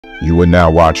You are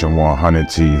now watching 100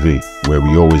 TV, where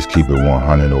we always keep it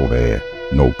 100 over here.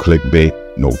 No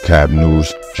clickbait, no cap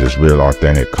news, just real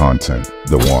authentic content.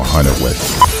 The 100 way.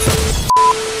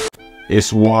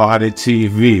 It's 100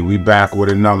 TV. We back with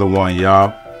another one,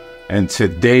 y'all. And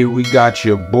today we got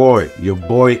your boy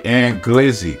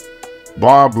antglizzy.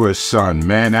 Barbara's son,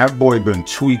 man. That boy been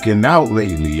tweaking out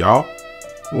lately, y'all.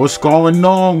 What's going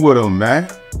on with him, man?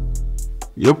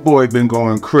 Your boy been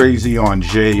going crazy on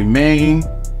J Main,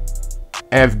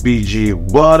 FBG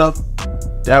Butter.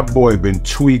 That boy been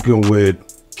tweaking with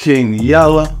King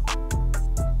Yella.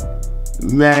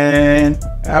 Man,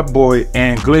 that boy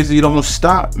antglizzy don't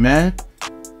stop, man.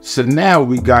 So now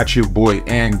we got your boy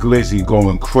antglizzy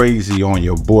going crazy on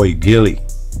your boy Gillie.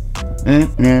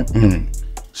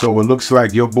 So it looks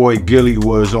like your boy Gillie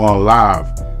was on live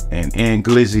and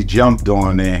antglizzy jumped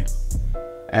on there.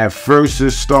 At first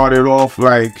it started off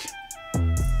like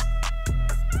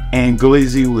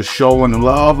antglizzy was showing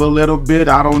love a little bit,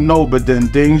 I don't know, but then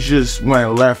things just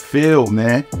went left field,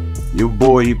 man. Your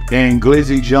boy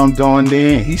antglizzy jumped on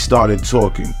there and he started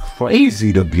talking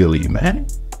crazy to Gillie, man.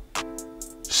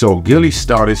 So Gillie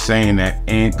started saying that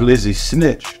antglizzy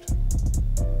snitched.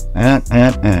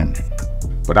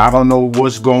 But I don't know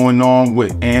what's going on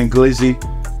with antglizzy,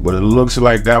 but it looks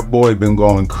like that boy been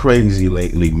going crazy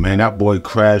lately, man. That boy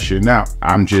crashing out.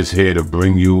 I'm just here to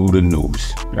bring you the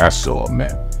news. That's all,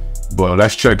 man. But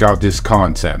let's check out this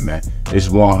content, man. It's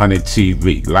 100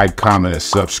 TV. Like, comment, and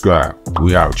subscribe.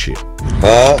 We out here.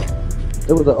 Huh?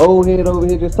 There was an old head over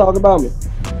here just talking about me.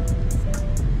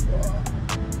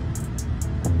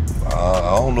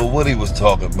 I don't know what he was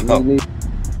talking about.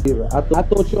 I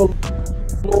thought your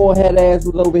Lord head ass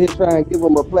was over here trying to give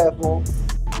him a platform.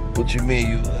 What you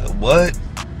mean? You what?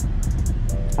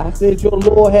 I said your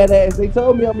Lord head ass. They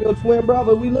told me I'm your twin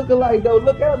brother. We look alike though.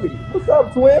 Look at me. What's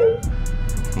up, twin?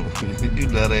 You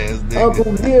nut ass nigga.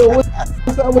 Uncle Gil,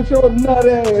 what's up with your nut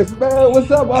ass, man?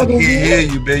 What's up, Uncle Gil? I can't hear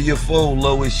you, man. Your phone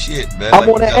low as shit, man. I'm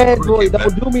on an Android.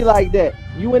 Don't do me like that.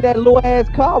 You in that low ass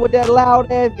car with that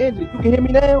loud ass engine. You can hear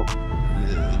me now?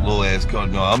 Low ass car.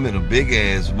 No, I'm in a big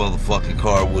ass motherfucking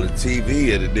car with a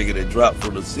TV and a nigga that dropped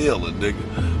from the ceiling, nigga.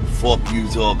 Fuck you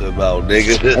talking about,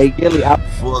 nigga. Hey Gillie, I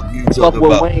fuck you fuck talking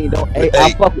with about. Wayne. Don't,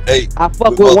 I fuck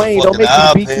with with Wayne. Don't make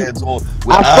me beat you.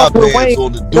 I fuck with Wayne.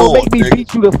 On the door, don't make me nigga.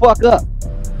 beat you the fuck up.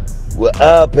 With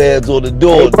iPads on the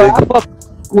door, hey, bro, nigga. I fuck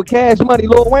with Cash Money,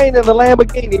 Lil Wayne, and the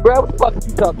Lamborghini, bro. What the fuck you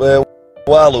talking about? Man,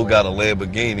 Wallow got a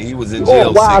Lamborghini. He was in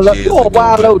jail 6 years ago. You on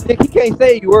Wallow, dick. He can't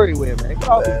save you everywhere, man.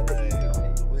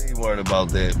 We ain't worried about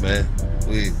that, man.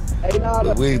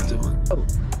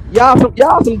 Y'all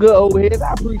some good old heads.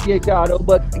 I appreciate y'all though,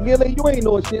 but Gillie, you ain't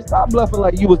no shit. Stop bluffing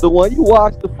like you was the one. You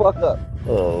washed the fuck up.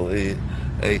 Oh, hey,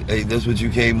 that's what you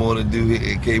came on to do.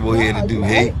 Came on here to do.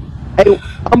 Hey,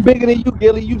 I'm bigger than you,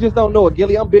 Gillie. You just don't know it,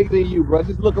 Gillie. I'm bigger than you, bro.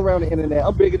 Just look around the internet.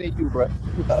 I'm bigger than you, bro.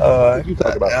 What you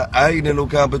talking about? I ain't in no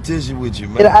competition with you,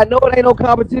 man. And I know it ain't no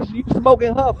competition. You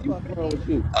smoking huff. You wrong with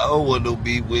you? I don't want no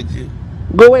beef with you.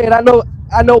 Go ahead. I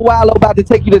know Wallow about to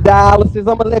take you to dialysis.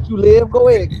 I'm gonna let you live. Go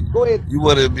ahead. You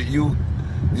wanna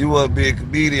be a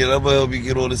comedian? I'm gonna help you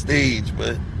get on the stage,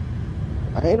 man.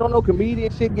 I ain't on no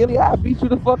comedian shit, Gillie. I beat you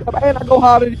the fuck up, and I go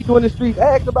harder than you in the streets.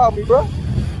 Ask about me, bro.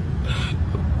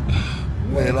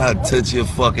 Man, I touch your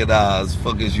fucking eyes.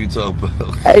 Fuck is you talking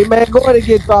about? Hey man, go ahead and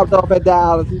get dropped off at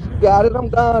dialysis. You got it. I'm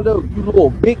gone though. You little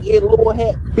big head, little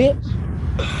hat, bitch.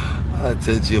 I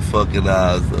touch your fucking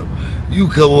eyes though. You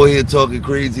come on here talking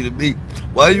crazy to me.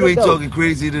 Why you ain't talking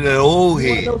crazy to that old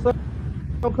head?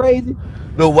 I'm crazy.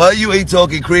 No, why you ain't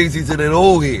talking crazy to that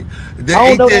old head?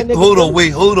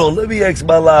 Hold on. Let me ask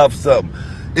my live something.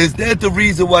 Is that the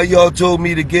reason why y'all told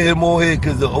me to get him on here?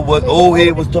 Cause what old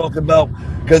head was talking about?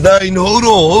 Cause I ain't hold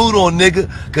on, nigga.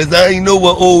 Cause I ain't know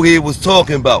what old head was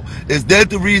talking about. Is that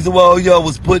the reason why y'all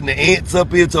was putting the ants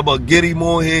up here talking about get him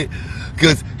on here?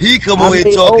 Cause he come on here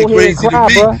talking crazy to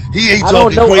me. Bro. He ain't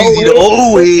talking crazy to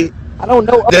old head. I don't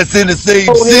know. That's in the same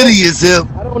city as him.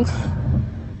 I don't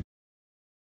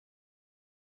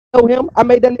know him. I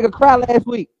made that nigga cry last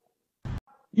week.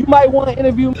 You might want to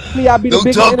interview me. I'll be the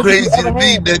biggest interview you ever had. Don't talk crazy to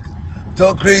me, nigga.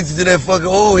 Talk crazy to that fucking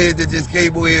old head that just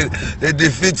came on here that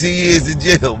did 15 years in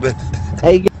jail, man.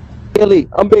 Hey, Gillie,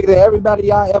 I'm bigger than everybody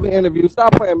y'all ever interviewed.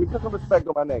 Stop playing me. Put some respect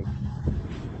on my name.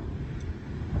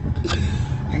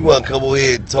 You want to come over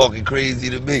here talking crazy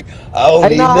to me? I don't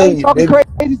even know I ain't you, talking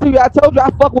nigga. crazy to you. I told you I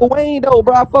fuck with Wayne though,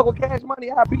 bro. I fuck with Cash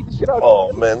Money. I beat the shit out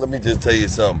of you. Man, let me just tell you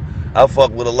something. I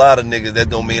fuck with a lot of niggas. That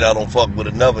don't mean I don't fuck with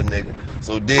another nigga.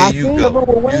 So there you go.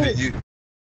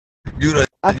 You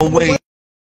done Wayne.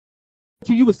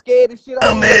 You was scared as shit.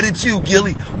 I'm mad at you,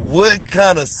 Gillie. What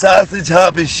kind of sausage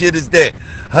hopping shit is that?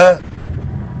 Huh?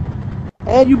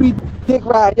 And you be dick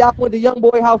riding. Y'all went to young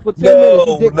boy house for 10 minutes.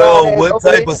 You dick riding ass. What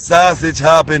type of sausage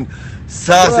hopping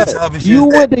shit You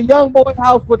is went that? to young boy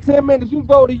house for 10 minutes. You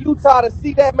go to Utah to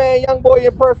see that man, young boy,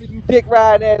 in person. You dick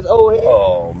riding ass old head.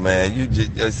 Oh man, you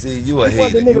just see you a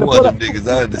hater. You one of them niggas.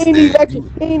 I understand.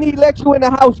 He ain't need let you in the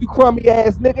house, you crummy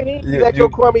ass nigga. He ain't let your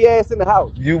crummy ass in the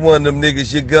house. You one of them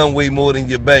niggas. Your gun weigh more than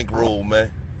your bankroll,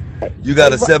 man. You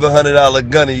got a $700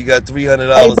 gun and you got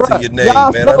 $300 to your name,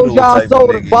 man. I know y'all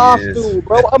sold a bar stool,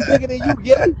 bro. I'm bigger than you,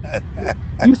 Gillie.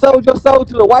 You sold your soul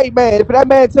to the white man. If that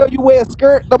man tell you wear a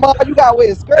skirt, tomorrow you gotta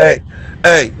wear a skirt.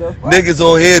 Hey, niggas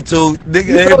on here too.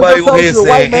 Everybody on here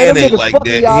saying and ain't like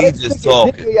that. He just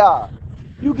talking.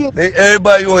 You get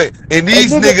everybody on here, and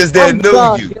these niggas that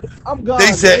know you,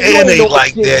 they said and ain't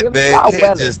like that, man. He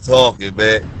just talking,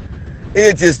 man.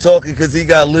 He just talking because he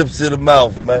got lips to the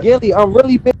mouth, man. Gillie, I'm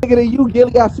really bigger than you,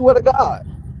 Gillie. I swear to God.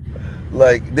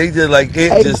 Like they just like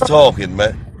it just talking,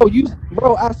 man.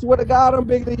 Bro, I swear to God, I'm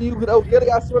bigger than you.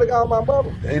 Gillie, I swear to God, my mama.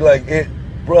 They like it,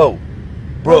 bro.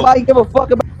 Nobody give a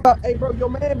fuck about. Hey, bro, your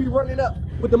man be running up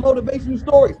with the motivational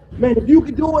stories. Man, if you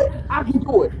can do it, I can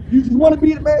do it. You just want to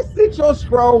be the man. Sit your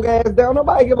strong ass down.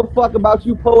 Nobody give a fuck about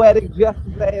you poetic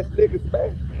justice ass niggas,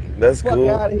 man. That's fuck cool.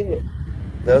 Out of here.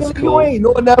 That's Gillie, cool. You ain't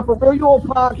know enough for real. You on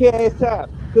podcast time.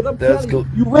 Cause I'm telling cool.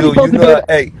 you really supposed to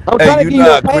be. I'm trying to give you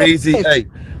know how pants. crazy.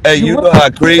 Hey, you know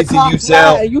how crazy you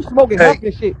sound. You smoking huff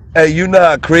and shit. Hey, you know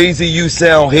how crazy you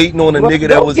sound hating on a nigga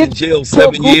that was in jail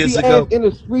 7 years ago. In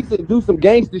the streets and do some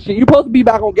gangster shit. You supposed to be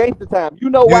back on gangster time. You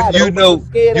know why? You know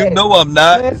I'm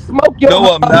not. Man, smoke your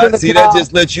no, I'm not. See, that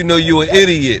just lets you know you an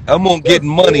idiot. I'm on getting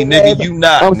money, nigga. You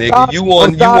not, nigga. You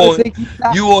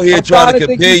on here trying to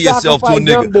compare yourself to a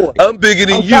nigga. I'm bigger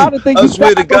than you. I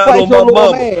swear to God on my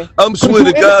mama. I'm swear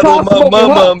to God on my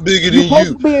mama, I'm bigger than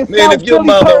you. Man, if your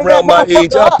mama around my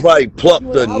age, I'll probably pluck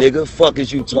the nigga. Fuck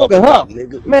is you talking about,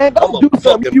 nigga? Man, I'm a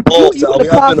fucking boss out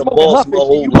here. I've been a boss my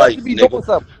whole life,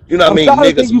 nigga. You know what I mean?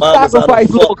 Niggas, mamas, I done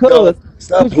fucked up.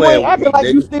 Stop playing with me,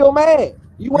 nigga. You still mad.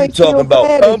 You ain't talking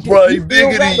about I'm probably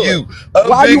bigger than you.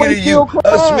 I'm bigger than you.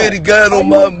 I swear to God on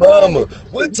my mama.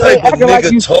 What type of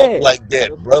nigga talk like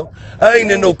that, bro? I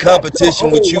ain't in no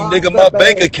competition with you, nigga. My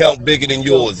bank account bigger than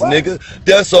yours, nigga.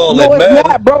 That's all that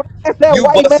matters. You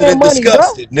busted and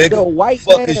disgusted, nigga.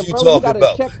 Fuck is you talking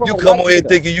about? You come on here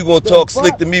thinking you gonna talk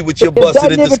slick to me with your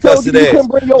busted and disgusted ass.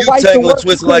 You tangle and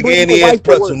twist like Annie ass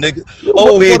pretzel, nigga.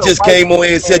 Oh, here just came on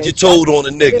here and said you told on a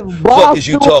nigga. Fuck is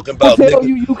you talking about,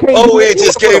 nigga? Oh, here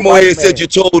just came on here and said you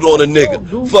told on a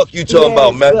nigga. Fuck you talking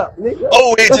about, man?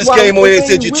 Oh, here just came on here and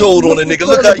said you told on a nigga.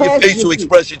 Look how your facial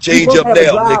expression change up now,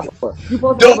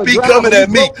 nigga. Don't be coming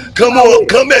at me. Come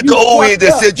at the old head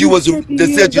that said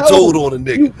you told on a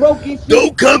nigga.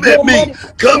 Don't come at me.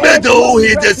 Come at the old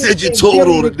head that said you told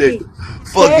on a nigga.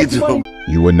 Fuck you too.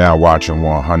 You are now watching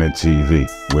 100 TV,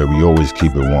 where we always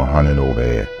keep it 100 over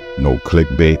here. No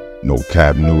clickbait, no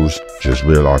cab news, just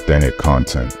real authentic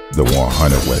content. The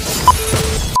 100 way.